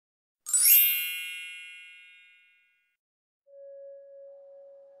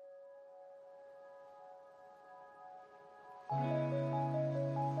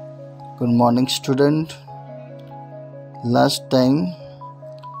Good morning, student. Last time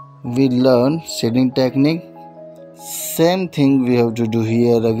we learned shading technique. Same thing we have to do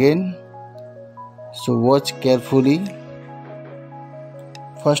here again. So watch carefully.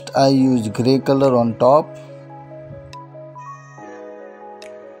 First I use grey color on top.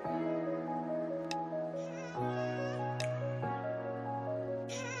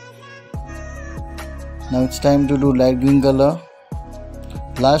 Now it's time to do light green color.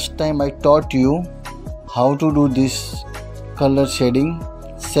 Last time I taught you how to do this color shading.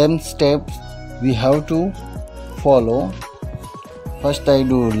 Same steps we have to follow. First I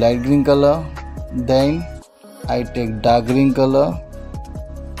do light green color, then I take dark green color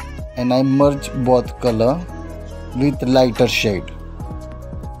and I merge both color with lighter shade.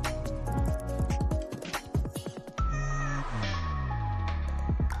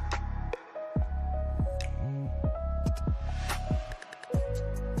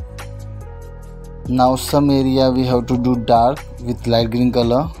 Now some area we have to do dark with light green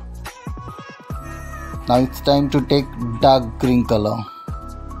color. Now it's time to take dark green color.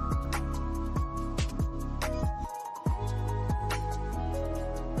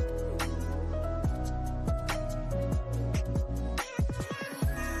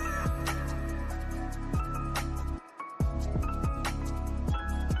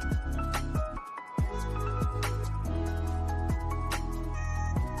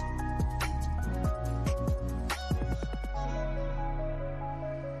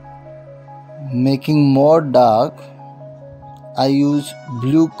 Making more dark, I use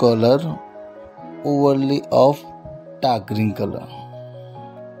blue color overlay of dark green color.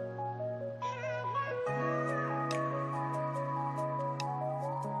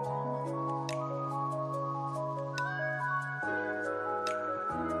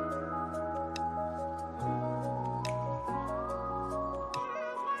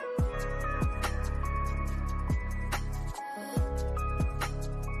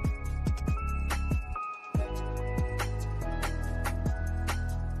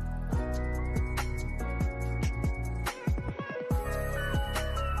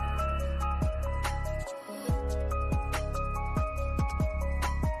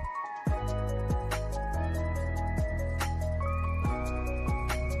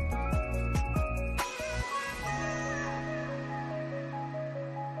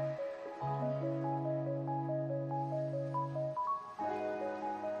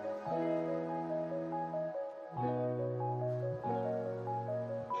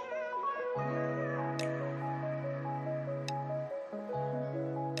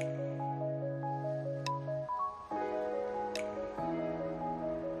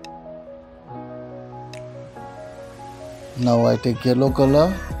 Now I take yellow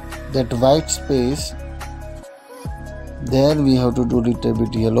color, that white space, there we have to do little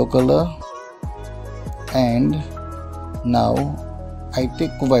bit yellow color, and now I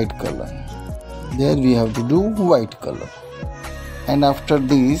take white color, there we have to do white color, and after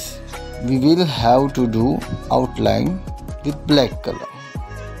this we will have to do outline with black color.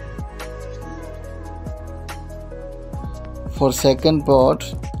 For second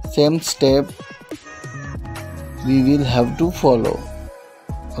part, same step we will have to follow.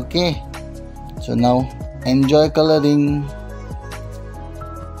 Okay, so now enjoy coloring.